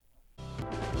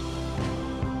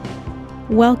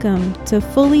Welcome to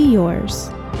Fully Yours,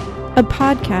 a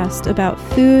podcast about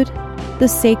food, the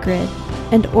sacred,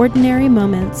 and ordinary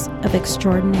moments of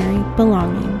extraordinary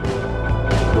belonging.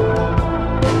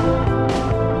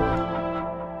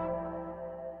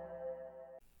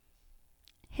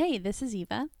 Hey, this is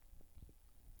Eva.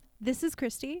 This is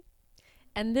Christy.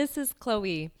 And this is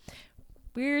Chloe.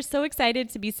 We're so excited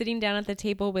to be sitting down at the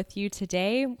table with you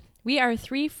today. We are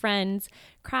three friends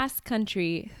cross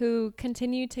country who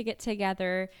continue to get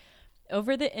together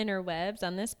over the interwebs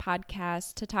on this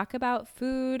podcast to talk about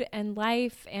food and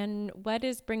life and what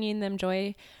is bringing them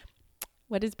joy,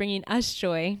 what is bringing us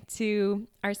joy to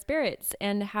our spirits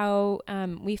and how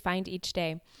we find each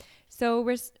day. So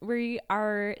we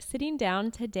are sitting down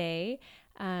today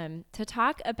to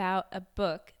talk about a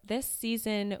book. This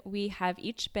season, we have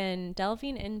each been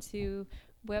delving into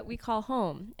what we call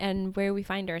home and where we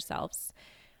find ourselves.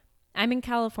 I'm in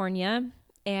California,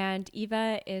 and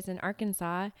Eva is in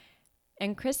Arkansas,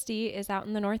 and Christy is out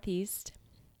in the Northeast.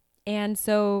 And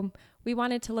so we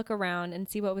wanted to look around and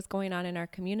see what was going on in our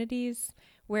communities,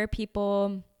 how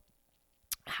people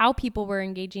were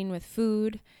engaging with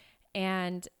food,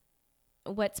 and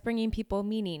what's bringing people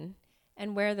meaning,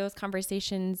 and where those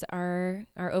conversations are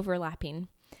overlapping.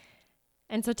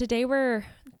 And so today we're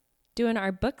doing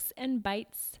our Books and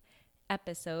Bites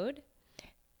episode.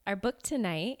 Our book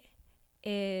tonight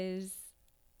is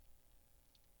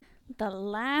The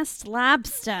Last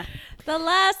Lobster. The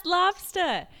Last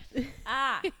Lobster.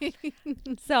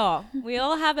 So we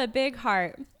all have a big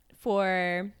heart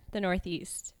for the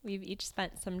Northeast. We've each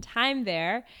spent some time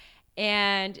there,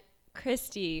 and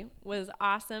Christy was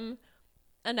awesome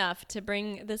enough to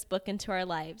bring this book into our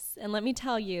lives. And let me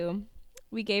tell you,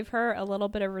 we gave her a little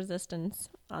bit of resistance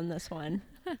on this one.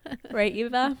 Right,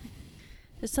 Eva?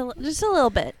 Just a little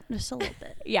bit.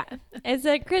 Yeah. It's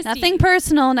a Christy. Nothing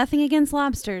personal, nothing against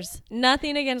lobsters.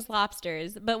 Nothing against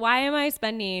lobsters. But why am I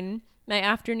spending my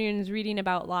afternoons reading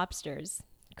about lobsters,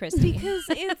 Christy? Because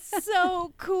it's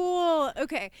so cool.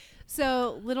 Okay,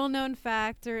 so little known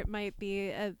fact, or it might be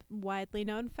a widely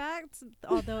known fact,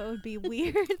 although it would be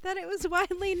weird that it was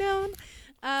widely known.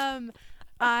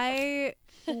 I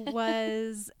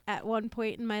was at one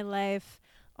point in my life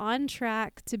on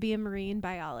track to be a marine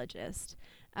biologist.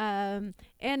 And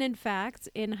in fact,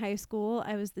 in high school,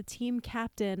 I was the team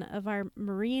captain of our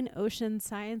Marine Ocean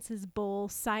Sciences Bowl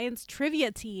science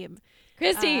trivia team.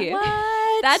 Christy,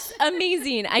 What? that's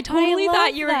amazing. I totally love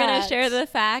thought you were going that. to share the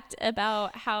fact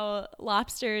about how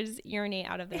lobsters urinate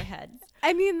out of their heads.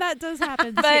 I mean, that does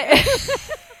happen too.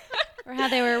 But Or how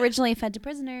they were originally fed to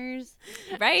prisoners.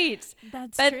 right.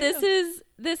 That's But true.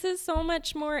 this is so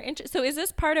much more interesting. So is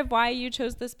this part of why you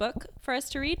chose this book for us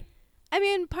to read? I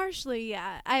mean, partially,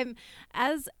 yeah. I'm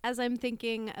as I'm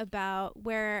thinking about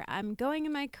where I'm going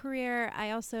in my career,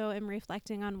 I also am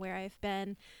reflecting on where I've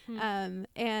been,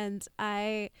 and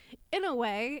I, in a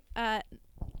way,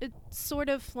 it sort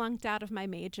of flunked out of my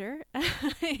major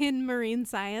in marine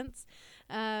science,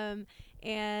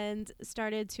 and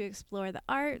started to explore the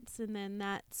arts, and then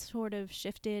that sort of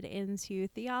shifted into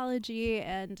theology,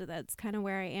 and that's kind of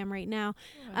where I am right now.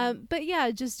 But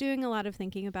yeah, just doing a lot of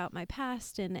thinking about my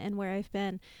past and where I've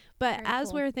been. But Very as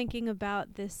cool. we're thinking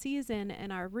about this season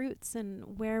and our roots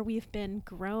and where we've been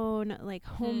grown, like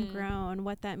homegrown,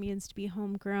 what that means to be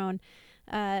homegrown,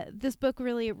 this book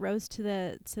really rose to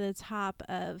the top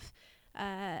of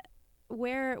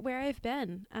where I've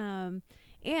been.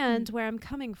 And where I'm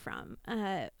coming from.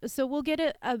 So we'll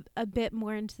get a bit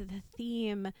more into the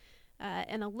theme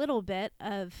and a little bit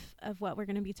of what we're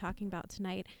going to be talking about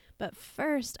tonight. But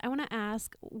first, I want to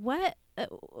ask,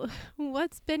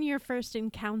 what's been your first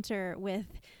encounter with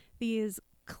these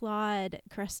clawed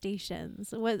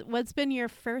crustaceans? What's been your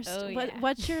first,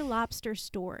 what's your lobster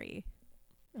story?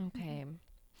 Okay.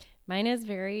 Mine is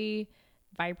very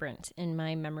vibrant in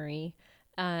my memory.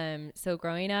 So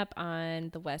growing up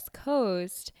on the West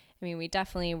Coast, I mean, we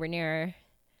definitely were near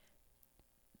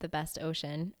the best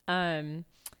ocean, and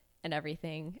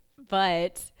everything,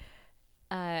 but,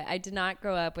 I did not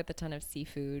grow up with a ton of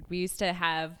seafood. We used to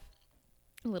have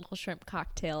little shrimp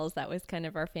cocktails. That was kind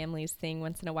of our family's thing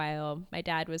once in a while. My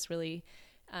dad was really,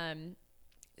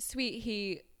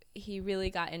 sweet. He really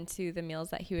got into the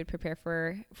meals that he would prepare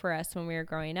for us when we were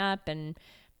growing up. And,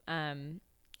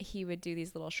 he would do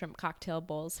these little shrimp cocktail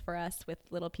bowls for us with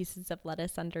little pieces of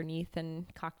lettuce underneath and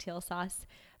cocktail sauce.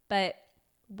 But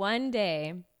one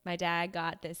day, my dad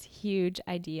got this huge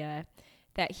idea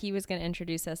that he was going to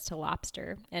introduce us to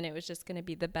lobster, and it was just going to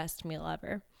be the best meal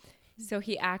ever. So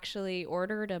he actually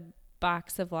ordered a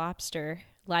box of lobster,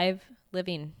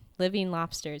 living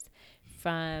lobsters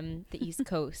from the East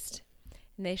Coast.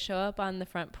 And they show up on the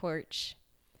front porch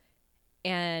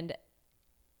And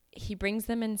he brings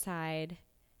them inside,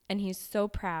 and he's so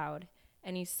proud,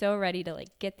 and he's so ready to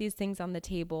like get these things on the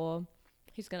table.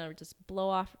 He's going to just blow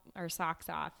off our socks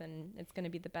off, and it's going to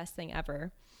be the best thing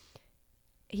ever.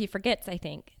 He forgets, I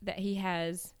think, that he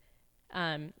has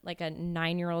like a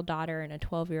 9-year-old daughter and a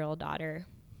 12-year-old daughter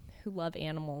who love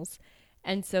animals.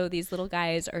 And so these little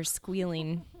guys are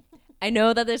squealing. I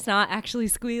know that it's not actually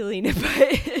squealing,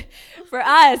 but for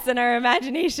us in our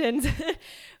imaginations,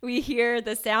 we hear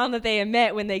the sound that they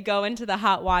emit when they go into the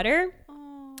hot water.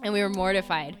 And we were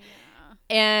mortified.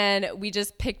 Yeah. And we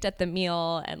just picked at the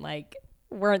meal and like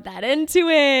weren't that into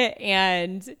it.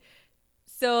 And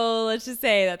so let's just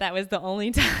say that that was the only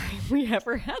time we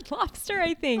ever had lobster,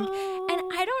 I think. Oh. And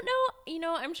I don't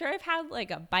know, I'm sure I've had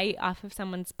like a bite off of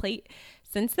someone's plate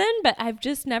since then, but I've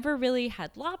just never really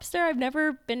had lobster. I've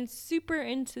never been super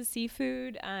into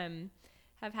seafood.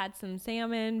 Have had some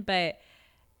salmon,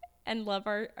 and love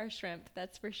our shrimp,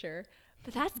 that's for sure.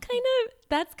 But that's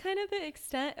kind of the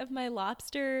extent of my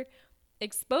lobster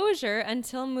exposure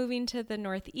until moving to the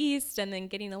Northeast and then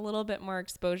getting a little bit more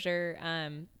exposure,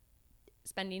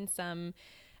 spending some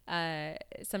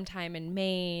time in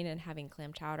Maine and having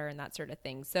clam chowder and that sort of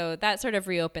thing. So that sort of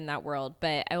reopened that world,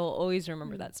 but I will always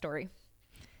remember that story.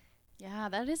 Yeah,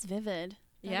 that is vivid.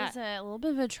 That is a little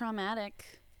bit of a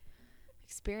traumatic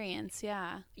experience.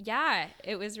 Yeah. Yeah,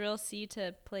 it was real sea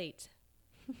to plate.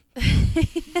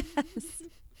 Yes.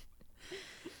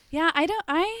 Yeah,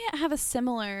 I have a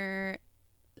similar,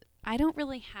 I don't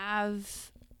really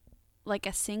have like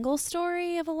a single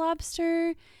story of a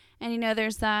lobster. And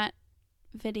there's that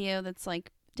video that's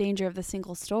like danger of the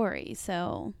single story.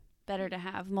 So better to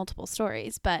have multiple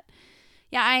stories. But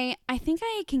yeah, I think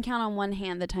I can count on one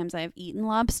hand the times I have eaten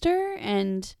lobster,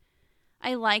 and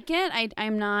I like it.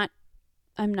 I'm not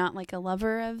like a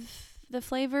lover of the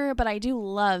flavor, but I do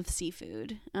love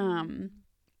seafood.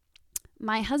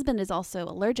 My husband is also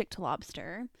allergic to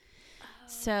lobster,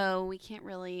 so we can't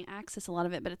really access a lot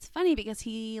of it. But it's funny because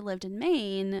he lived in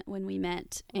Maine when we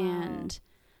met, and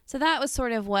so that was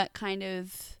sort of what kind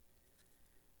of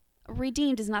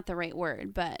redeemed is not the right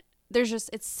word, but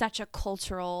it's such a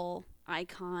cultural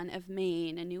icon of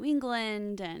Maine and New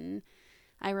England. And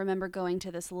I remember going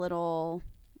to this little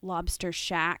lobster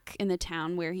shack in the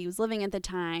town where he was living at the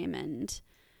time, and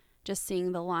just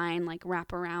seeing the line like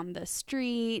wrap around the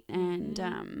street,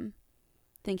 and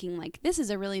thinking like this is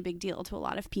a really big deal to a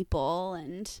lot of people.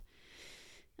 And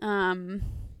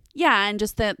and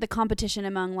just the competition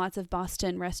among lots of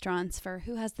Boston restaurants for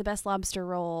who has the best lobster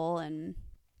roll. And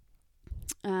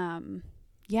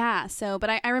but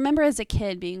I remember as a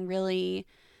kid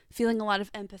feeling a lot of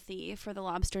empathy for the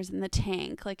lobsters in the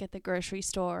tank, like at the grocery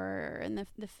store or in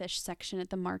the fish section at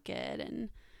the market, and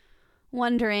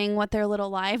wondering what their little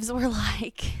lives were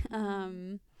like.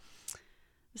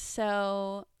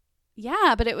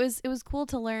 But it was cool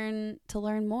to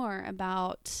learn more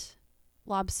about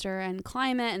lobster and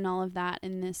climate and all of that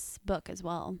in this book as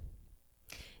well.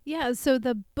 Yeah, so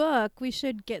the book, we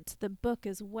should get to the book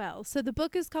as well. So the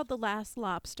book is called The Last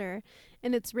Lobster,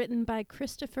 and it's written by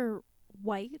Christopher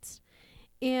White.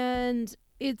 And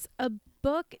it's a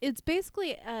book, it's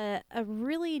basically a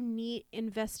really neat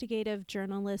investigative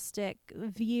journalistic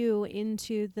view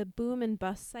into the boom and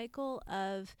bust cycle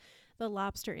of the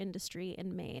lobster industry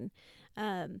in Maine.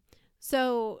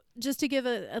 So just to give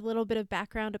a little bit of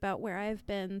background about where I've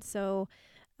been. So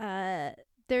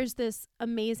there's this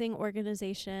amazing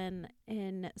organization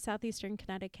in southeastern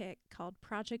Connecticut called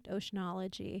Project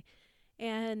Oceanology.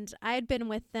 And I had been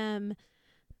with them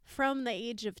from the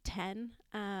age of 10.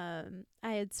 I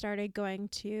had started going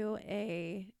to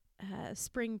a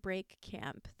spring break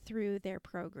camp through their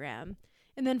program.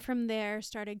 And then from there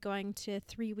started going to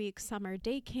 3-week summer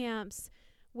day camps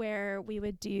where we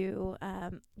would do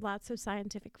lots of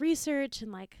scientific research,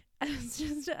 and like I was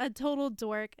just a total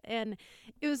dork, and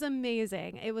it was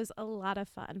amazing. It was a lot of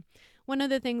fun. One of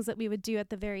the things that we would do at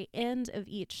the very end of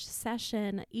each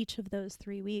session, each of those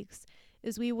 3 weeks,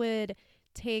 is we would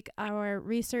take our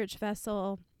research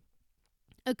vessel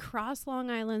across Long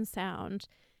Island Sound,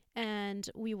 and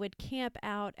we would camp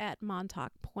out at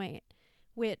Montauk Point,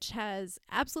 which has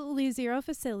absolutely zero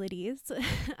facilities.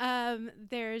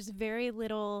 There's very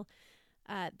little,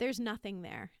 there's nothing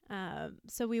there.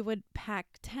 So we would pack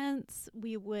tents.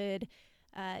 We would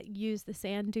use the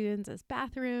sand dunes as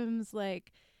bathrooms.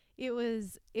 Like it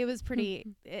was pretty,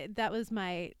 that was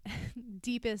my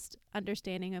deepest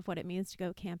understanding of what it means to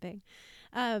go camping.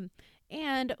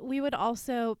 And we would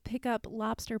also pick up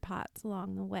lobster pots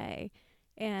along the way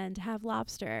and have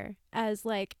lobster as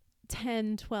like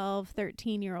 10, 12,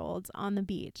 13-year-olds on the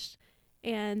beach.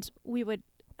 And we would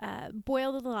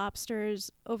boil the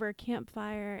lobsters over a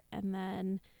campfire and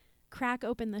then crack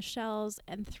open the shells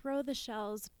and throw the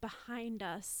shells behind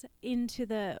us into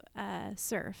the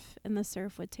surf, and the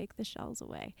surf would take the shells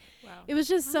away. Wow. It was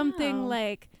just something Wow.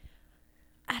 like,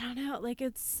 I don't know, like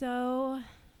it's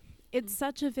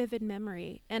such a vivid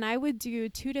memory. And I would do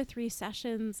 2 to 3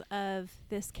 sessions of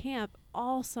this camp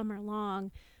all summer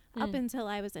long up until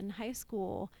I was in high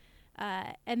school.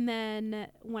 And then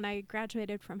when I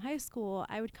graduated from high school,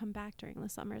 I would come back during the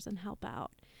summers and help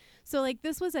out. So like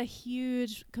this was a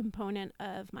huge component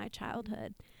of my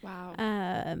childhood. Wow.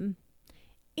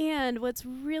 And what's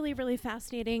really, really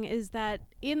fascinating is that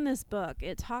in this book,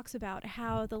 it talks about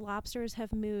how the lobsters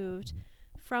have moved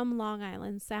from Long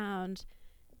Island Sound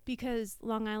because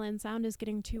Long Island Sound is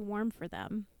getting too warm for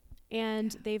them.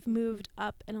 And they've moved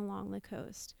up and along the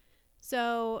coast.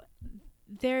 So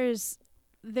there's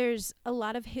a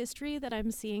lot of history that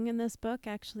I'm seeing in this book,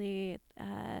 actually,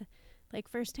 like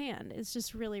firsthand. It's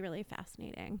just really, really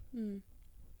fascinating.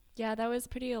 Yeah, that was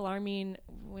pretty alarming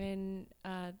when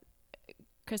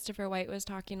Christopher White was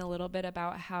talking a little bit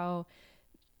about how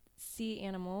sea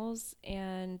animals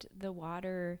and the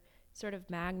water sort of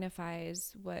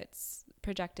magnifies what's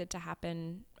projected to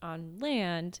happen on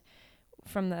land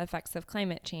from the effects of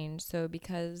climate change. So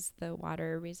because the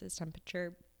water raises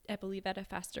temperature, I believe, at a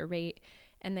faster rate,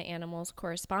 and the animals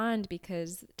correspond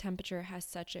because temperature has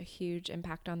such a huge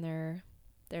impact on their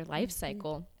life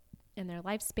cycle and their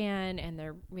lifespan and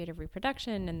their rate of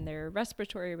reproduction and their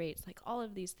respiratory rates, like all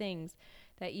of these things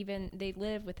that even they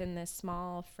live within this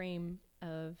small frame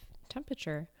of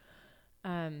temperature.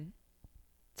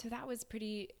 So that was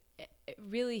pretty,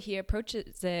 really, he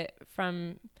approaches the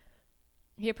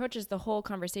whole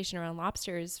conversation around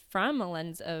lobsters from a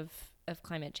lens of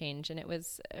climate change. And it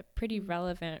was a pretty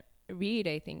relevant read,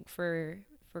 I think, for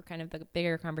kind of the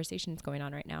bigger conversations going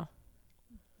on right now.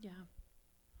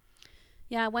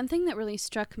 Yeah, one thing that really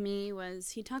struck me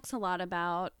was he talks a lot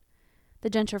about the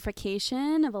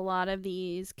gentrification of a lot of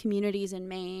these communities in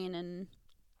Maine. And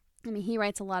I mean, he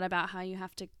writes a lot about how you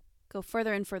have to go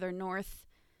further and further north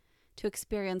to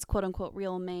experience quote unquote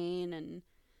real Maine. And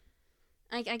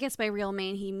I guess by real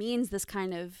Maine, he means this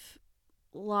kind of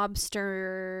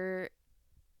lobster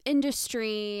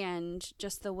industry and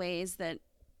just the ways that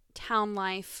town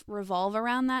life revolve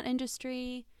around that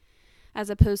industry,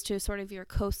 as opposed to sort of your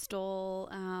coastal,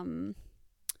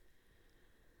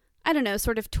 I don't know,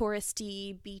 sort of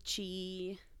touristy,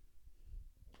 beachy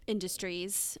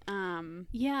industries.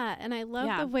 Yeah, and I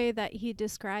love the way that he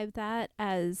described that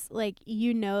as, like,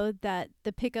 that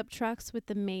the pickup trucks with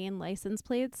the Maine license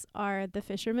plates are the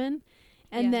fishermen.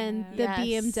 And then the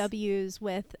BMWs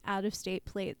with out-of-state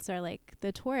plates are like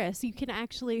the tourists. You can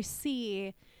actually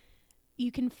physically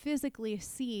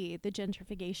see the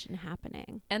gentrification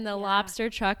happening. And the lobster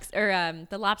trucks, or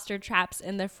the lobster traps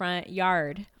in the front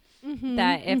yard.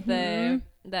 That if the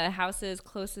houses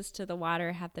closest to the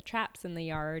water have the traps in the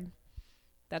yard,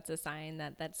 that's a sign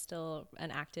that that's still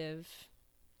an active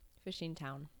fishing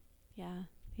town. Yeah.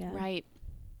 Right.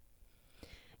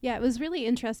 Yeah, it was really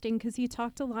interesting because he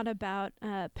talked a lot about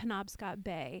Penobscot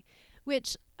Bay,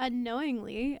 which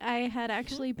unknowingly I had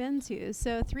actually been to.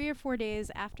 So 3 or 4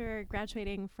 days after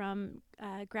graduating from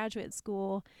graduate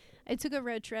school, I took a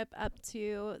road trip up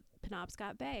to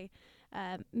Penobscot Bay,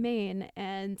 Maine,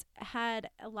 and had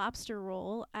a lobster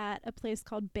roll at a place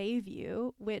called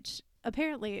Bayview, which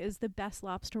apparently is the best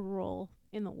lobster roll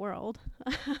in the world.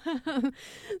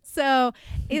 So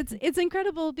it's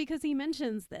incredible because he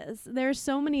mentions this. There's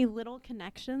so many little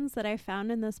connections that I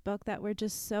found in this book that were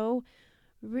just so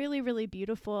really, really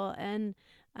beautiful. And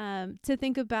to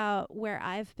think about where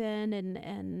I've been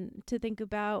and to think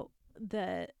about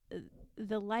the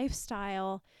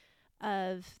lifestyle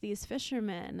of these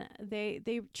fishermen, they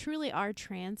truly are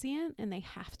transient, and they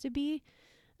have to be,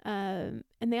 and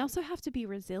they also have to be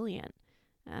resilient.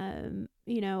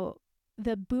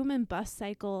 The boom and bust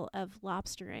cycle of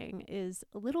lobstering is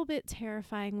a little bit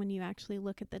terrifying when you actually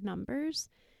look at the numbers,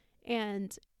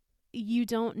 and you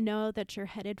don't know that you're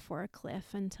headed for a cliff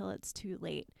until it's too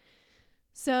late.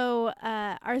 So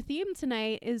our theme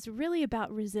tonight is really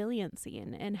about resiliency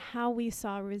and how we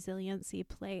saw resiliency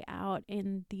play out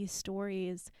in these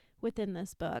stories within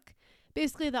this book.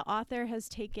 Basically, the author has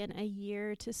taken a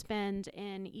year to spend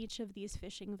in each of these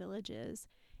fishing villages,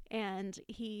 and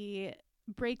he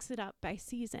breaks it up by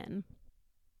season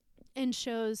and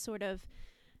shows sort of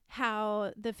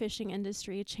how the fishing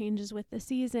industry changes with the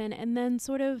season, and then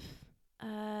sort of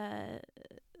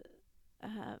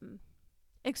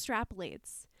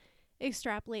extrapolates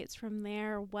from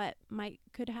there what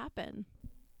could happen.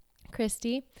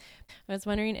 Christy, I was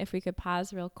wondering if we could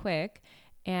pause real quick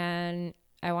and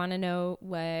I want to know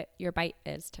what your bite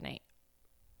is tonight.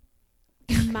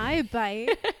 My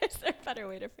bite. Is there a better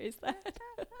way to phrase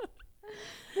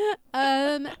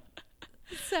that?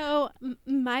 So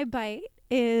my bite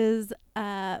is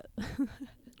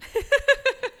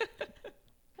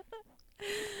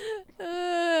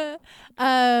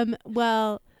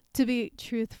well, to be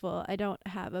truthful, I don't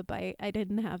have a bite. I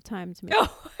didn't have time to make.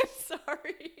 Oh, I'm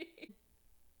sorry.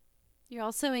 You're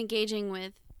also engaging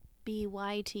with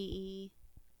BYTES.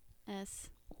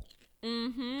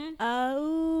 Mm-hmm.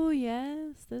 Oh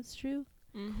yes, that's true.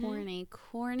 Corny.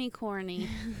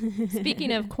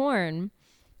 Speaking of corn,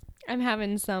 I'm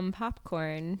having some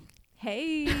popcorn.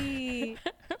 Hey,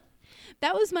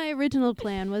 that was my original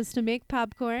plan, was to make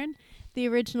popcorn. The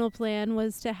original plan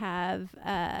was to have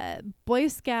Boy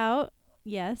Scout,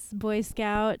 kettle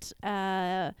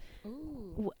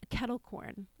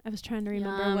corn. I was trying to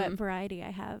remember what Yum. variety I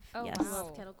have. Oh, Yes, wow.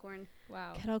 Love kettle corn.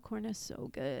 Wow. kettle corn is so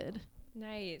good.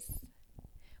 Nice.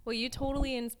 Well, you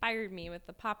totally inspired me with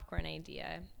the popcorn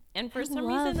idea. And for I some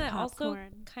love reason, that also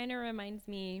popcorn. kind of reminds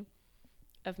me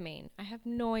of Maine. I have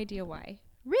no idea why.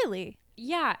 Really?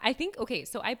 Yeah, I think, okay,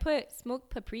 so I put smoked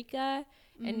paprika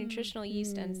and nutritional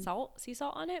yeast and sea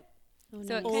salt on it. Oh,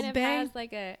 So it nice. kind Old of Bay? has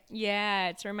like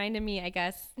it's reminded me, I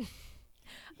guess,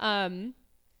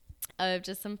 of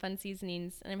just some fun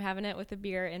seasonings. And I'm having it with a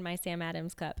beer in my Sam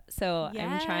Adams cup. So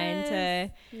I'm trying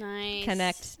to Nice.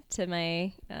 connect to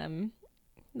my,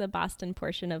 the Boston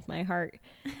portion of my heart.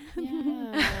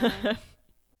 Yeah.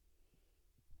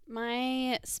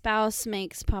 My spouse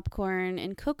makes popcorn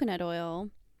in coconut oil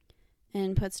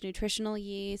and puts nutritional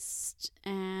yeast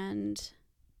and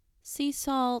sea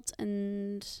salt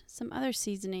and some other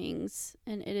seasonings,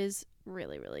 and it is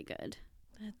really, really good.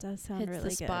 That does sound Hits really the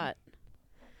good. spot.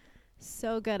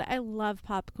 So good. I love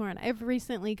popcorn. I've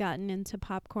recently gotten into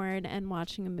popcorn and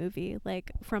watching a movie,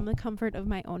 like from the comfort of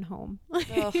my own home.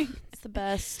 Oh, it's the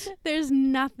best. There's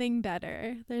nothing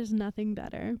better. There's nothing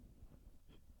better.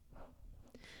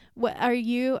 What are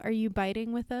you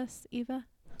biting with us, Eva?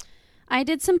 I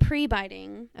did some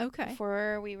pre-biting Okay.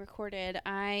 before we recorded.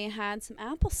 I had some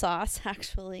applesauce,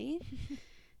 actually,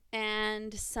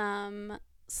 and some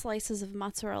slices of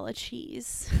mozzarella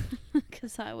cheese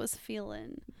because I was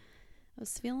feeling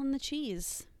the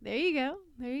cheese There you go.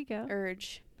 There you go.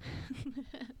 urge.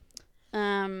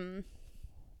 Yeah,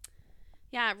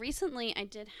 recently I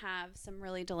did have some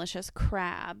really delicious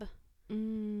crab.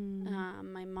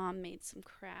 My mom made some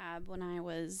crab when I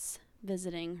was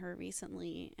visiting her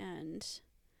recently, and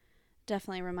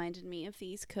definitely reminded me of the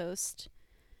East Coast.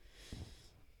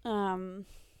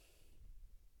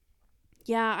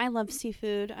 Yeah, I love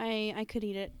seafood. I could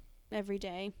eat it every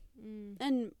day,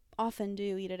 and often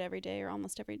do eat it every day or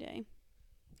almost every day.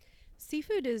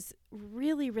 Seafood is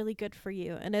really, really good for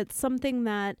you, and it's something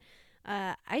that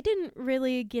I didn't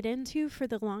really get into for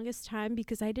the longest time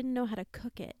because I didn't know how to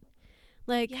cook it.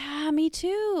 Like, Yeah, me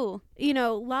too. you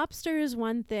know, lobster is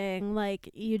one thing, like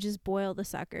you just boil the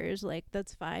suckers, like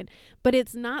that's fine. But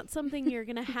it's not something you're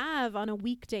going to have on a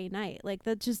weekday night. Like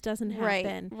that just doesn't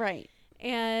happen. Right.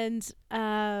 And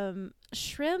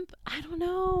shrimp, I don't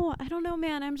know,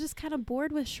 man. I'm just kind of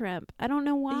bored with shrimp. I don't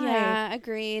know why. Yeah,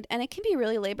 agreed. And it can be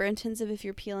really labor intensive if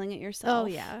you're peeling it yourself. Oh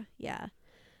yeah. Yeah.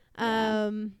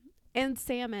 And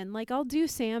salmon, like I'll do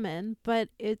salmon, but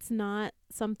it's not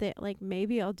something like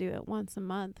maybe I'll do it once a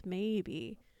month,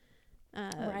 maybe.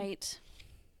 Right.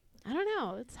 I don't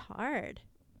know. It's hard.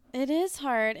 It is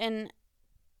hard, and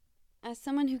as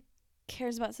someone who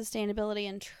cares about sustainability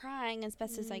and trying as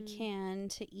best as I can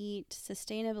to eat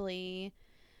sustainably,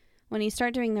 when you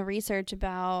start doing the research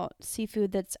about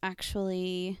seafood that's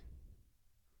actually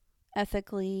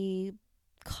ethically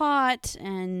caught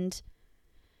and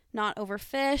not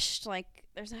overfished, like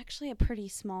there's actually a pretty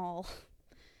small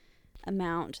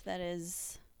amount that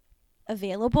is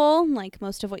available, like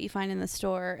most of what you find in the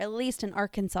store, at least in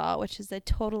Arkansas, which is a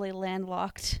totally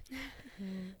landlocked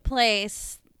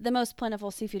place. The most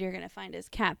plentiful seafood you're going to find is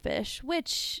catfish,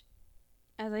 which,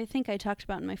 as I think I talked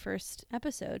about in my first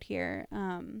episode here,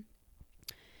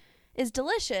 is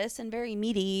delicious and very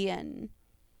meaty, and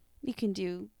you can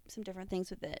do some different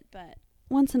things with it. But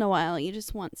once in a while, you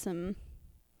just want some,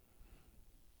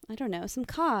 I don't know, some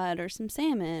cod or some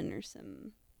salmon or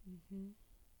some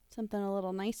something a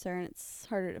little nicer, and it's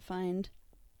harder to find.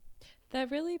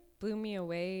 That really blew me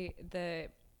away, the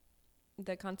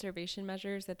conservation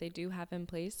measures that they do have in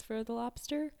place for the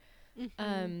lobster.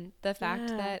 The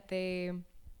fact Yeah. that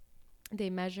they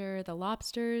measure the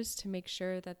lobsters to make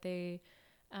sure that they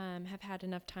have had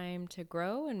enough time to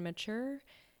grow and mature,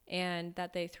 and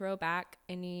that they throw back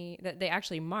that they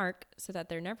actually mark so that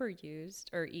they're never used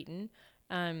or eaten,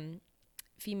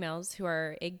 females who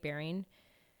are egg bearing,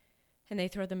 and they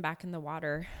throw them back in the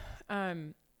water.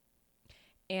 And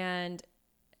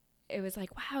it was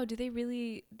like, wow, do they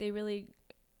really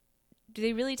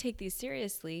take these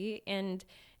seriously? And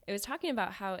it was talking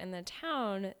about how in the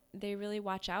town they really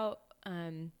watch out,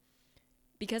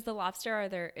 because the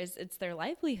lobster it's their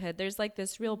livelihood. There's like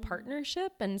this real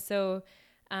partnership. And so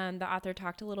the author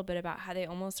talked a little bit about how they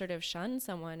almost sort of shun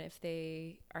someone if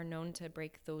they are known to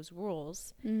break those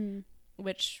rules,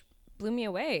 which blew me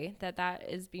away that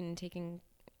is being taken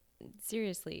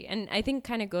seriously. And I think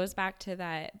kind of goes back to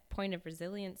that point of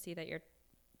resiliency that you're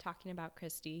talking about,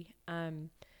 Christy.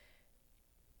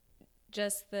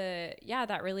 Just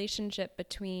that relationship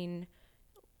between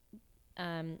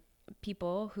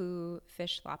people who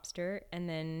fish lobster, and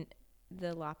then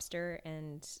the lobster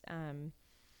and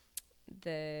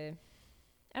I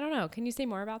don't know. Can you say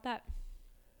more about that?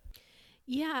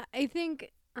 Yeah, I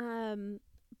think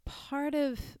part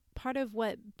of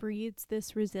what breeds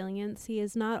this resiliency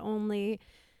is not only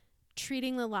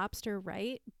treating the lobster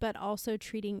right, but also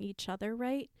treating each other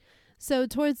right. So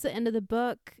towards the end of the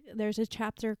book, there's a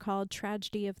chapter called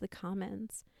Tragedy of the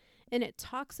Commons. And it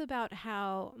talks about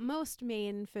how most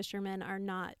Maine fishermen are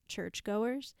not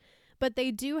churchgoers, but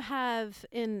they do have,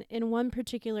 in one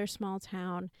particular small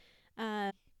town,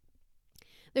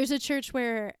 there's a church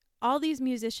where all these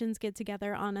musicians get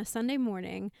together on a Sunday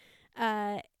morning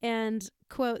and,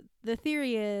 quote, the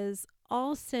theory is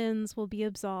all sins will be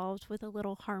absolved with a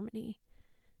little harmony,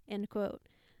 end quote.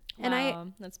 Wow,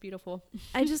 and that's beautiful.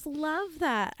 I just love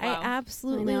that. Wow. I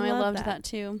absolutely love I loved that. that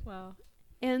too. Wow.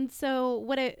 And so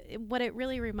what it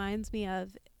really reminds me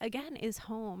of, again, is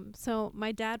home. So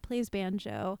my dad plays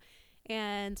banjo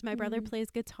and my brother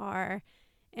plays guitar.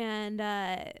 And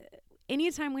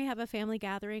anytime we have a family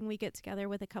gathering, we get together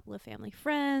with a couple of family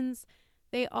friends.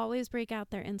 They always break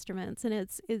out their instruments. And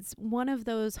it's one of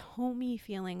those homey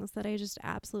feelings that I just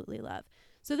absolutely love.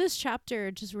 So this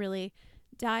chapter just really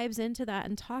dives into that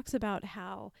and talks about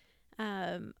how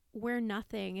we're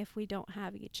nothing if we don't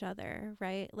have each other,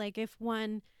 right? Like if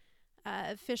one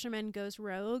fisherman goes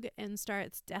rogue and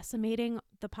starts decimating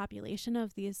the population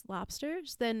of these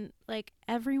lobsters, then like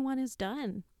everyone is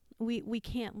done. We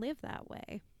can't live that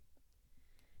way.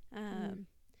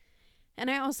 And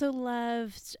I also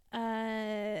loved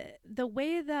the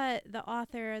way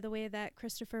that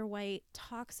Christopher White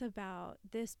talks about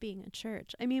this being a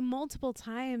church. I mean, multiple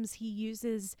times he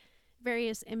uses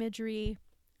various imagery.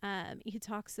 He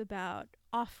talks about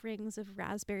offerings of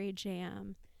raspberry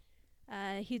jam.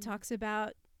 He talks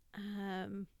about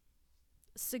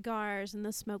cigars and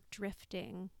the smoke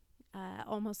drifting,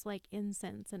 almost like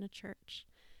incense in a church.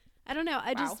 I don't know.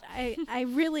 I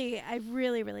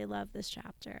really love this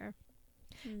chapter.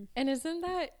 And isn't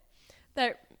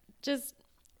that just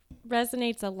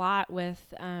resonates a lot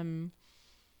with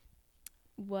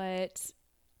what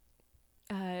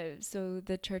so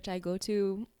the church I go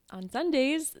to on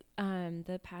Sundays,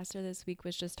 the pastor this week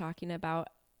was just talking about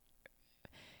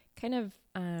kind of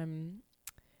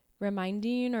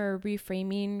reminding or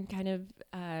reframing kind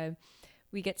of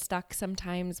we get stuck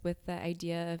sometimes with the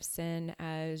idea of sin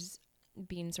as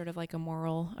being sort of like a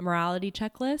morality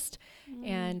checklist,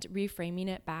 and reframing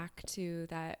it back to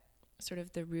that sort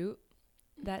of the root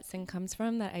that sin comes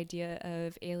from, that idea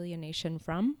of alienation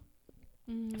from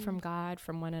God,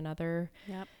 from one another,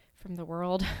 from the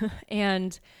world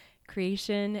and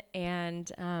creation.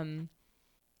 And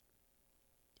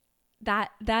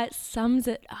that sums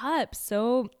it up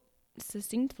so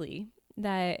succinctly,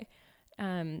 that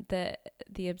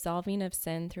the absolving of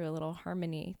sin through a little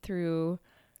harmony, through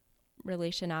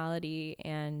relationality,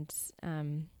 and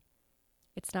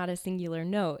it's not a singular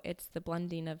note, it's the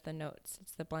blending of the notes,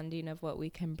 it's the blending of what we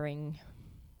can bring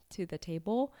to the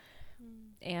table,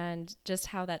 and just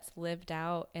how that's lived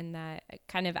out in that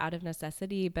kind of out of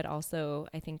necessity, but also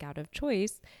I think out of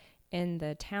choice in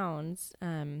the towns,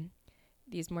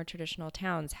 these more traditional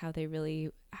towns, how they really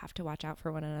have to watch out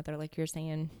for one another, like you're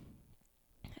saying.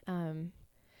 And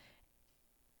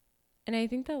I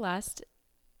think the last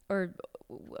or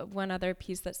one other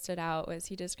piece that stood out was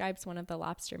he describes one of the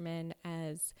lobstermen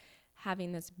as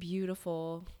having this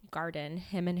beautiful garden.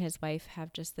 Him and his wife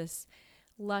have just this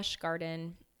lush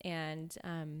garden, and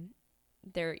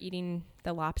they're eating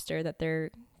the lobster that they're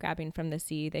grabbing from the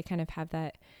sea. They kind of have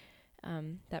that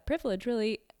privilege,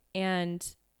 really. And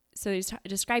so he's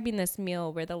describing this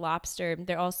meal where the lobster,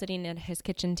 they're all sitting at his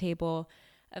kitchen table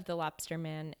of the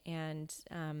lobsterman, and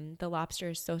the lobster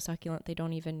is so succulent they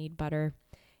don't even need butter.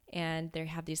 And they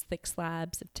have these thick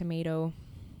slabs of tomato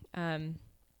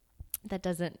that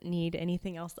doesn't need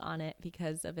anything else on it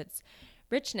because of its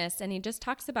richness. And he just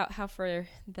talks about how for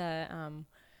the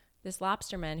this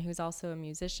lobsterman who's also a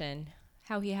musician,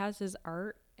 how he has his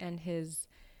art and his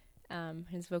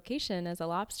vocation as a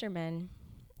lobsterman,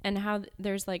 and how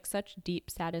there's like such deep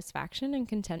satisfaction and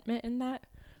contentment in that.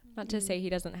 Not to say he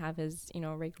doesn't have his,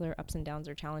 regular ups and downs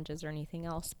or challenges or anything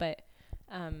else, but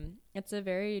it's a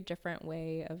very different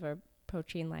way of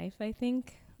approaching life, I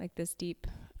think, like this deep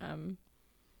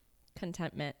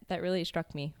contentment that really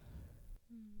struck me.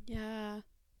 Yeah.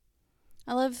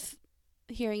 I love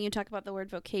hearing you talk about the word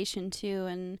vocation too,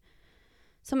 and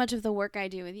so much of the work I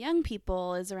do with young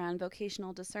people is around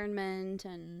vocational discernment,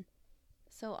 and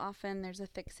so often there's a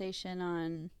fixation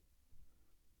on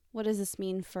what does this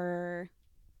mean for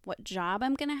what job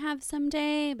I'm going to have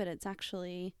someday, but it's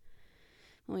actually,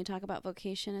 when we talk about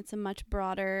vocation, it's a much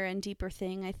broader and deeper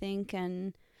thing, I think,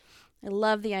 and I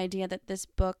love the idea that this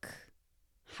book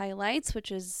highlights,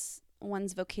 which is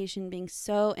one's vocation being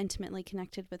so intimately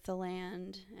connected with the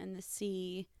land and the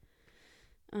sea,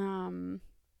 and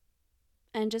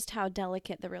just how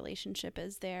delicate the relationship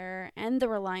is there, and the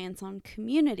reliance on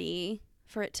community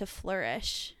for it to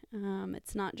flourish.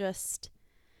 It's not just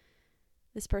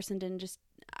this person didn't just,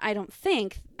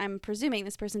 I'm presuming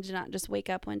this person did not just wake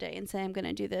up one day and say, I'm going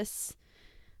to do this,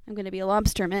 I'm going to be a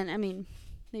lobsterman. I mean,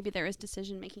 maybe there is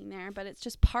decision making there, but it's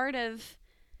just part of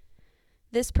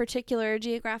this particular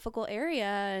geographical area.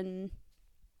 And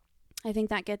I think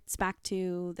that gets back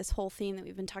to this whole theme that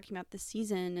we've been talking about this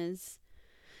season, is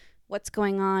what's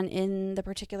going on in the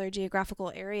particular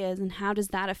geographical areas and how does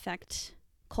that affect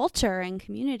culture and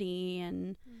community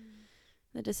and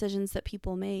the decisions that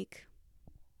people make.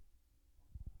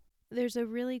 There's a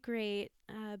really great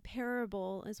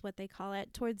parable, is what they call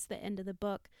it, towards the end of the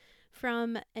book,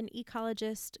 from an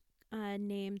ecologist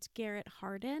named Garrett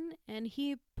Hardin, and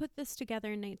he put this together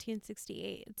in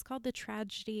 1968. It's called The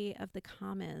Tragedy of the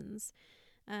Commons.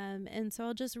 And so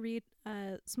I'll just read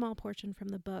a small portion from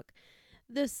the book.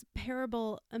 This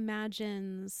parable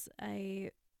imagines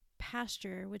a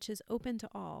pasture which is open to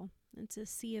all. It's a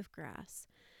sea of grass.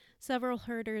 Several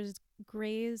herders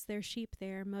graze their sheep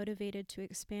there, motivated to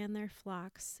expand their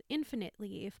flocks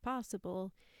infinitely, if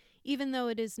possible, even though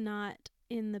it is not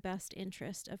in the best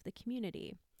interest of the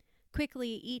community. Quickly,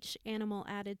 each animal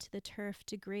added to the turf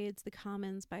degrades the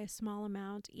commons by a small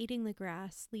amount, eating the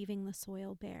grass, leaving the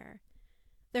soil bare.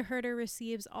 The herder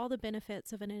receives all the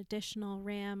benefits of an additional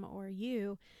ram or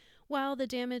ewe, while the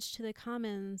damage to the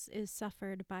commons is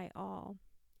suffered by all.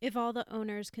 If all the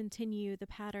owners continue the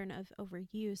pattern of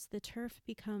overuse, the turf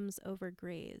becomes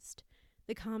overgrazed.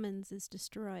 The commons is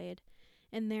destroyed,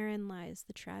 and therein lies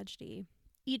the tragedy.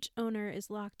 Each owner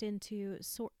is locked into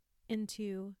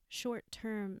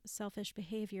short-term selfish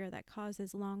behavior that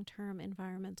causes long-term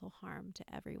environmental harm to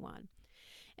everyone.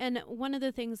 And one of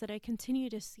the things that I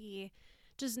continue to see,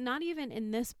 just not even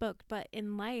in this book, but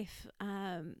in life,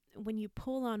 when you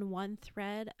pull on one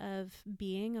thread of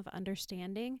being, of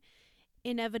understanding,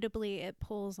 inevitably it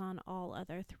pulls on all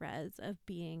other threads of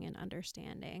being and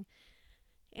understanding.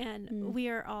 And we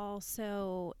are all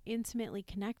so intimately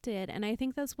connected. And I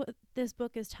think that's what this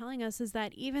book is telling us, is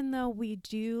that even though we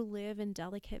do live in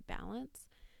delicate balance,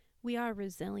 we are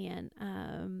resilient.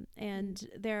 And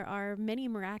there are many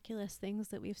miraculous things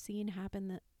that we've seen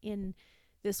happen in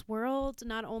this world,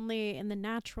 not only in the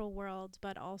natural world,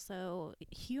 but also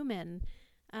human,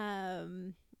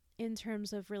 in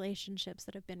terms of relationships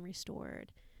that have been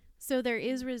restored. So there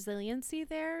is resiliency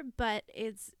there, but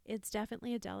it's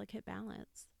definitely a delicate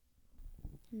balance.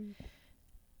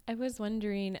 I was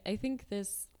wondering, I think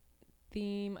this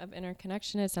theme of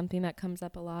interconnection is something that comes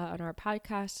up a lot on our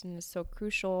podcast and is so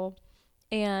crucial.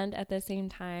 And at the same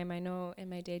time, I know in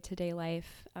my day-to-day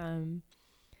life,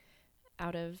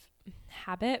 out of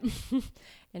habit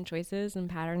and choices and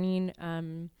patterning,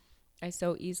 I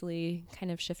so easily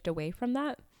kind of shift away from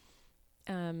that.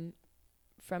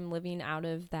 From living out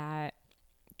of that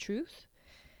truth.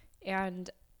 And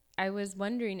I was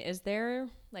wondering, is there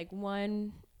like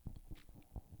one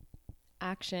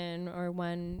action or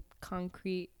one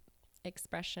concrete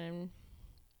expression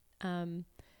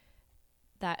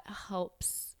that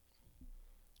helps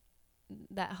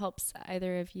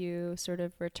either of you sort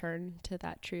of return to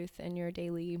that truth in your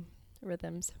daily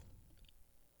rhythms?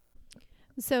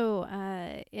 So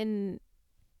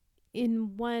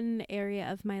in one area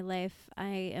of my life, I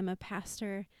am a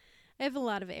pastor. I have a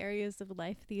lot of areas of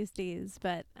life these days,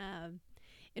 but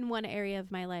in one area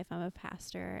of my life, I'm a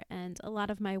pastor, and a lot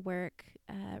of my work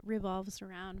revolves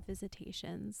around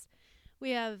visitations.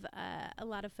 We have a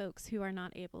lot of folks who are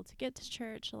not able to get to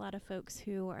church, a lot of folks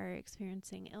who are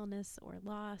experiencing illness or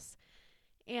loss,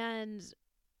 and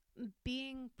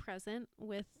being present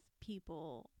with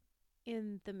people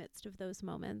in the midst of those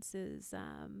moments is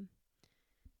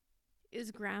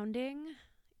grounding.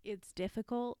 It's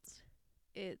difficult.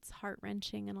 It's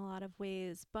heart-wrenching in a lot of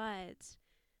ways, but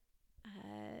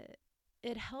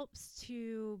it helps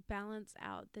to balance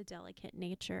out the delicate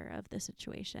nature of the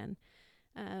situation.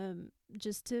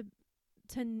 Just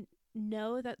to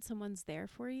know that someone's there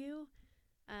for you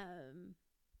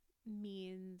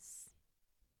means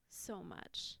so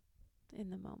much in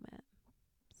the moment.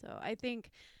 So I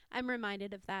think I'm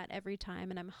reminded of that every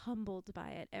time, and I'm humbled by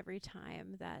it every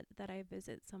time that I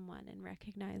visit someone, and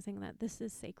recognizing that this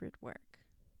is sacred work.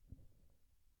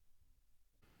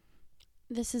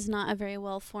 This is not a very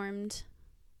well-formed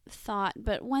thought,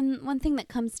 but one thing that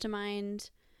comes to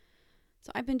mind,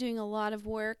 so I've been doing a lot of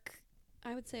work,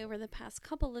 I would say over the past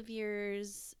couple of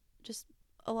years, just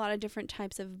a lot of different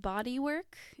types of body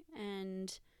work,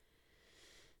 and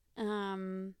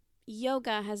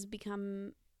yoga has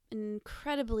become an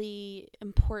incredibly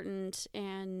important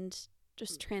and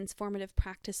just transformative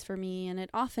practice for me, and it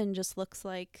often just looks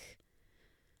like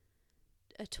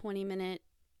a 20-minute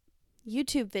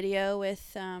YouTube video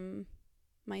with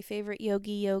my favorite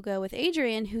yogi yoga with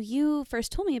Adrienne, who you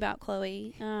first told me about,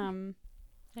 Chloe. I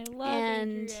love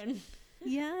Adrienne.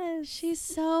 Yes. She's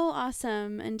so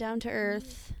awesome and down to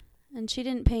earth. And she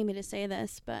didn't pay me to say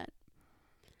this, but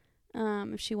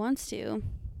if she wants to,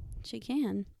 she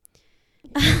can.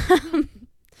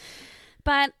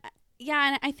 But yeah,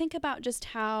 and I think about just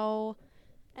how,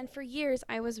 and for years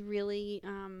I was really,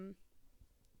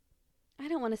 I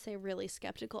don't want to say really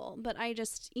skeptical, but I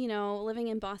just, living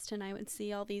in Boston, I would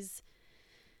see all these,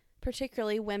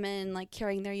 particularly women, like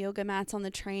carrying their yoga mats on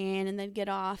the train, and they'd get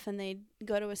off and they'd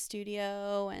go to a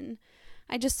studio, and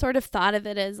I just sort of thought of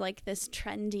it as like this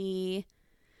trendy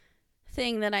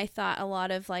thing that I thought a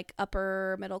lot of like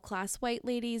upper middle class white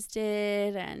ladies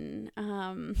did, and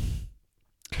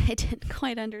I didn't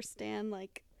quite understand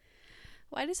like,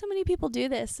 why do so many people do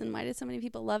this, and why do so many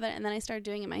people love it? And then I started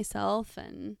doing it myself,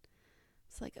 and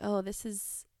it's like, oh, this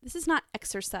is not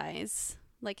exercise.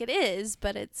 Like, it is,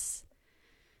 but it's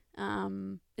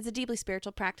a deeply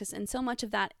spiritual practice, and so much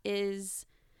of that is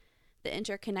the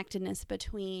interconnectedness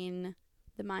between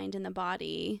the mind and the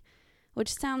body,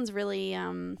 which sounds really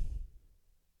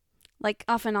like,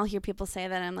 often I'll hear people say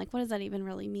that, and I'm like, what does that even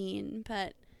really mean?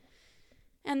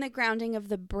 And the grounding of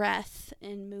the breath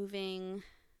and moving,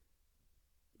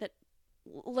 that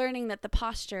learning that the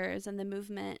postures and the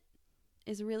movement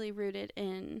is really rooted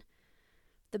in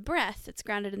the breath. It's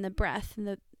grounded in the breath,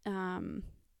 and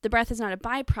the breath is not a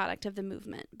byproduct of the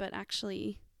movement, but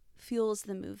actually fuels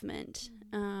the movement.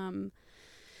 And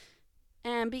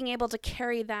being able to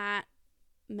carry that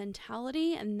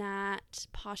mentality and that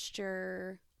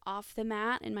posture off the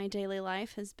mat in my daily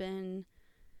life has been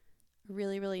a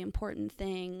really, really important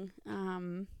thing.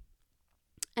 And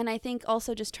I think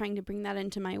also just trying to bring that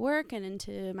into my work and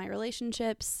into my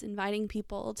relationships, inviting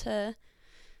people to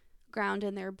ground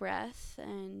in their breath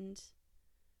and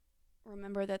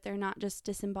remember that they're not just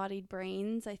disembodied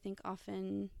brains. I think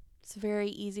often it's very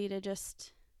easy to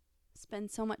just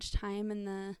spend so much time in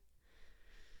the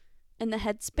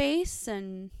headspace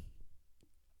and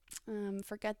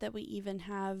forget that we even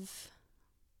have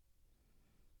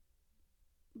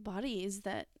bodies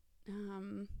that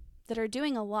are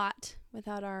doing a lot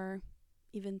without our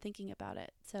even thinking about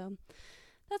it. So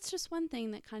that's just one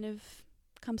thing that kind of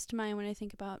comes to mind when I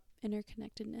think about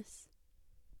interconnectedness.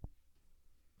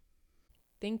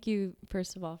 Thank you,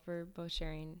 first of all, for both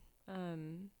sharing.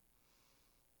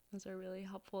 Those are really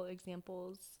helpful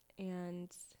examples.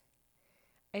 And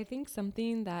I think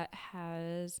something that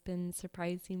has been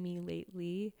surprising me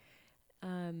lately,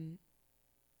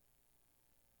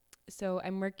 so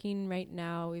I'm working right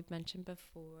now, we've mentioned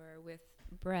before, with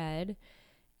bread,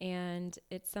 and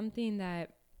it's something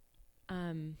that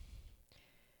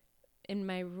in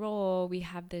my role, we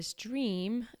have this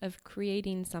dream of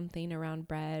creating something around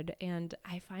bread, and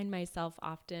I find myself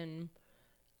often,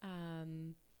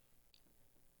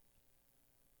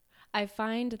 I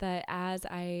find that as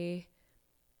I,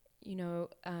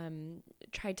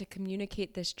 tried to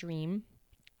communicate this dream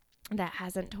that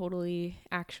hasn't totally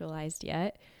actualized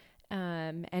yet,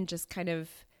 and just kind of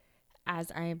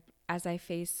as I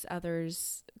face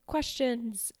others'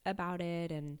 questions about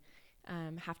it and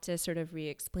have to sort of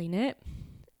re-explain it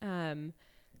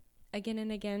again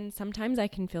and again, sometimes I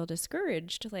can feel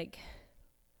discouraged, like,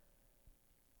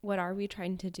 what are we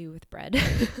trying to do with bread?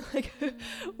 Like,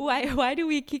 why do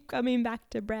we keep coming back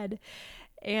to bread?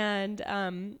 And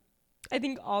I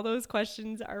think all those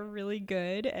questions are really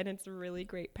good, and it's a really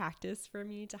great practice for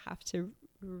me to have to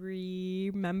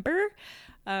remember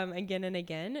again and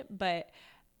again. But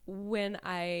when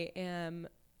I am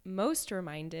most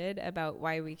reminded about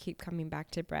why we keep coming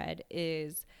back to bread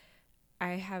is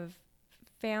I have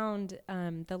found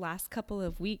the last couple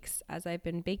of weeks as I've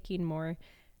been baking more,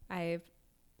 I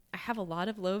have a lot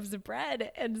of loaves of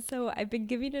bread, and so I've been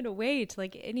giving it away to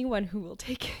like anyone who will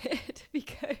take it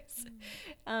because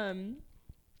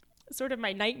sort of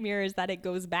my nightmare is that it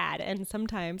goes bad, and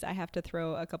sometimes I have to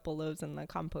throw a couple loaves in the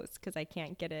compost because I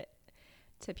can't get it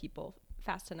to people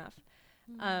fast enough.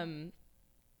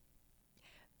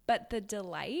 But the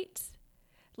delight,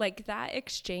 like that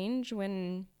exchange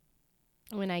when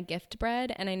I gift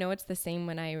bread, and I know it's the same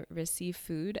when I receive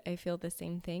food, I feel the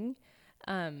same thing.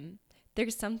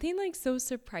 There's something like so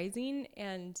surprising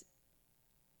and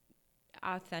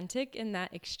authentic in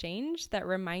that exchange that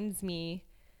reminds me,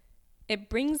 it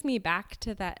brings me back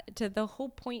to the whole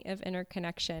point of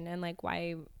interconnection and like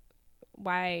why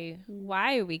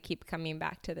we keep coming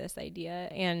back to this idea.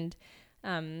 And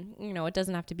it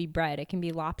doesn't have to be bread, it can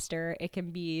be lobster, it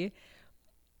can be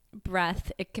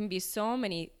breath, it can be so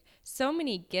many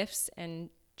gifts and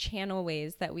channel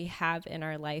ways that we have in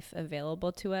our life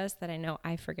available to us that I know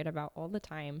I forget about all the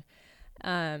time.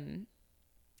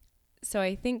 So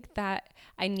I think that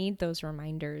I need those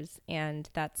reminders, and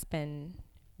that's been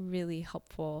really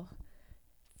helpful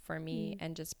for me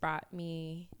and just brought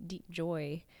me deep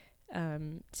joy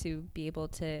to be able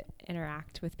to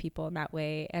interact with people in that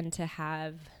way, and to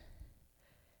have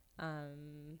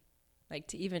like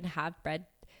to even have bread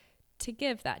to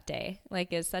give that day,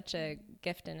 like, is such a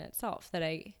gift in itself that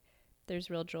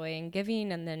there's real joy in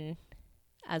giving. And then,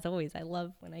 as always, I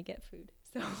love when I get food.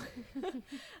 So,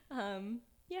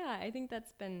 yeah, I think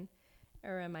that's been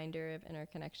a reminder of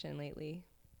interconnection lately.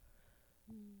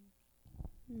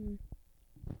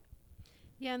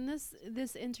 Yeah, and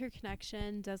this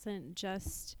interconnection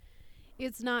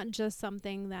it's not just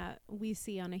something that we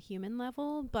see on a human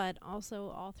level, but also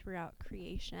all throughout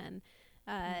creation.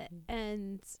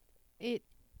 And it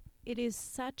is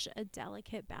such a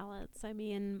delicate balance. I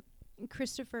mean,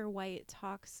 Christopher White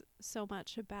talks so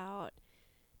much about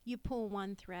you pull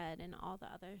one thread and all the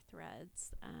other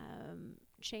threads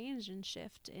change and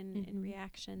shift in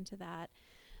reaction to that.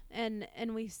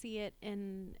 And we see it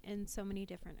in so many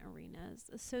different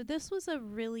arenas. So this was a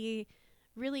really,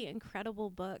 really incredible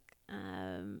book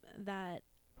that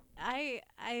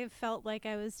I felt like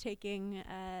I was taking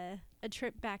a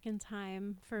trip back in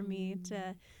time for me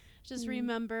to just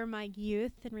remember my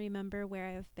youth and remember where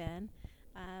I've been.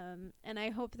 And I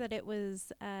hope that it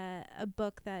was a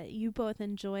book that you both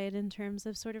enjoyed in terms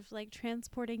of sort of like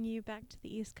transporting you back to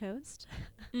the East Coast.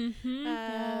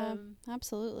 Yeah,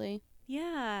 absolutely.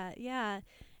 Yeah.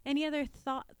 Any other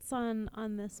thoughts on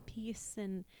this piece,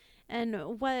 and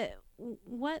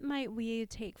what might we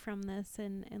take from this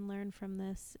and learn from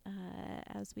this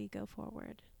as we go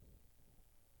forward?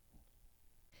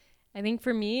 I think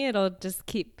for me, it'll just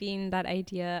keep being that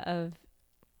idea of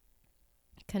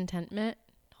contentment,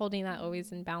 holding that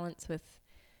always in balance with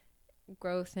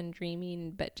growth and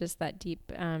dreaming, but just that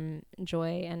deep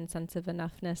joy and sense of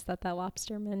enoughness that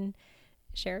lobsterman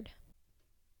shared.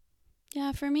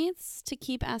 Yeah, for me, it's to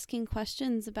keep asking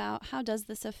questions about how does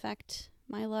this affect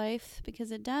my life,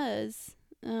 because it does.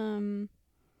 How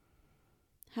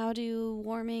do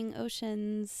warming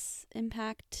oceans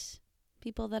impact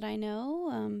people that I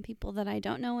know, people that I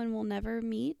don't know and will never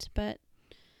meet, but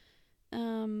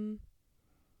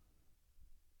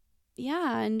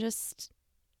yeah, and just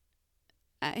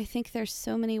I think there's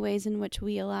so many ways in which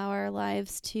we allow our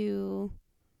lives to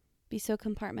be so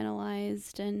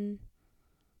compartmentalized, and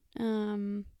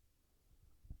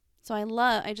so I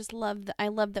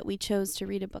love that we chose to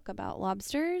read a book about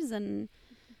lobsters, and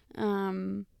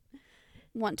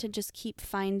want to just keep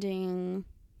finding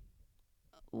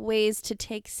ways to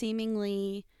take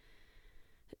seemingly,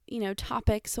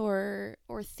 topics or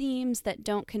themes that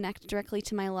don't connect directly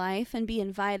to my life and be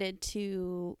invited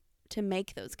to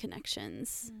make those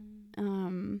connections.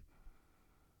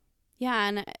 Yeah,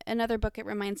 and another book it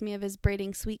reminds me of is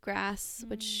Braiding Sweetgrass,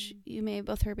 which you may have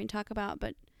both heard me talk about,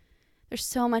 but there's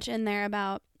so much in there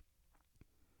about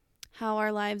how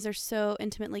our lives are so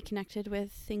intimately connected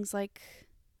with things like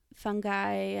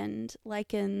fungi and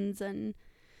lichens, and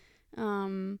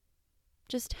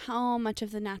just how much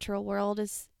of the natural world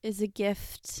is a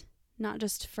gift, not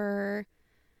just for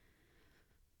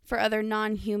other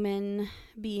non-human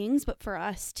beings, but for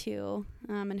us too,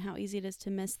 and how easy it is to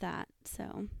miss that.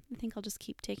 So I think I'll just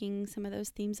keep taking some of those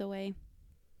themes away.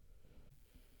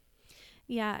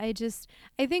 Yeah, I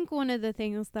think one of the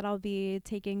things that I'll be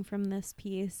taking from this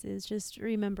piece is just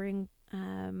remembering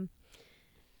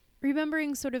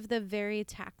remembering sort of the very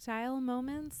tactile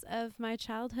moments of my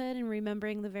childhood and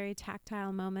remembering the very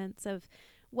tactile moments of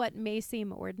what may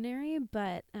seem ordinary,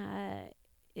 but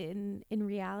in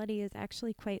reality is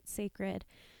actually quite sacred.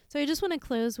 So I just want to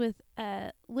close with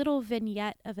a little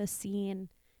vignette of a scene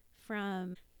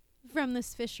from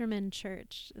this fisherman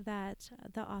church that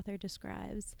the author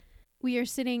describes. We are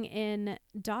sitting in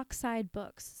Dockside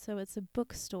Books, so it's a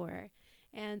bookstore,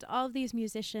 and all of these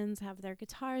musicians have their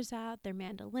guitars out, their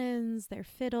mandolins, their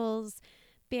fiddles,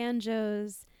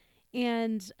 banjos,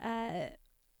 and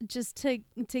just to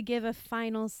give a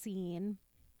final scene.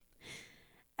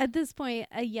 At this point,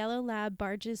 a yellow lab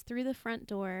barges through the front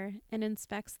door and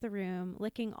inspects the room,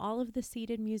 licking all of the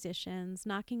seated musicians,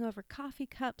 knocking over coffee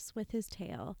cups with his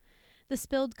tail. The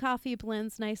spilled coffee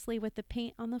blends nicely with the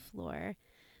paint on the floor.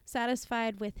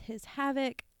 Satisfied with his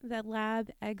havoc, the lab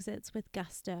exits with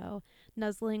gusto,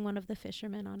 nuzzling one of the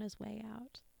fishermen on his way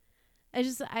out.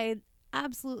 I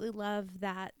absolutely love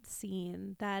that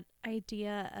scene, that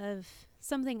idea of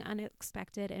something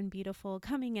unexpected and beautiful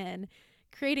coming in,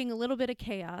 creating a little bit of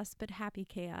chaos, but happy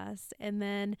chaos, and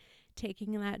then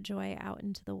taking that joy out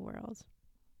into the world.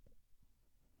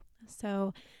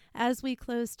 So as we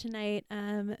close tonight,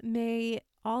 may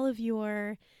all of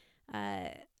your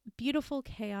beautiful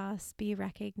chaos be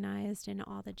recognized in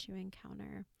all that you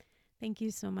encounter. Thank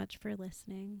you so much for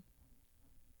listening.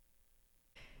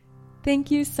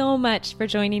 Thank you so much for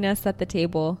joining us at the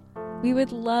table. We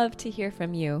would love to hear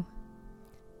from you.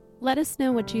 Let us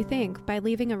know what you think by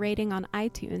leaving a rating on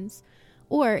iTunes,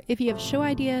 or if you have show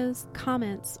ideas,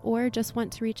 comments, or just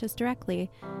want to reach us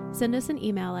directly, send us an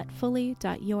email at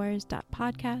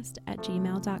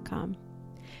fully.yours.podcast@gmail.com.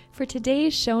 For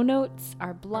today's show notes,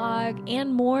 our blog,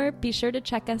 and more, be sure to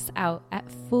check us out at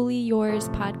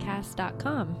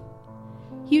fullyyourspodcast.com.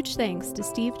 Huge thanks to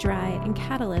Steve Dry and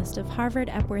Catalyst of Harvard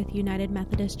Epworth United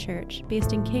Methodist Church,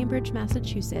 based in Cambridge,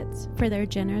 Massachusetts, for their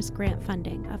generous grant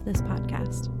funding of this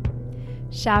podcast.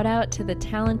 Shout out to the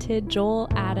talented Joel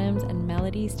Adams and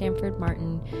Melody Stanford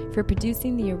Martin for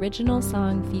producing the original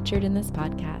song featured in this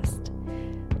podcast.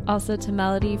 Also to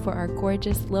Melody for our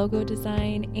gorgeous logo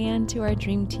design, and to our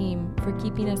dream team for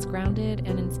keeping us grounded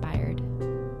and inspired.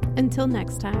 Until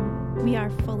next time, we are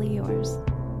fully yours.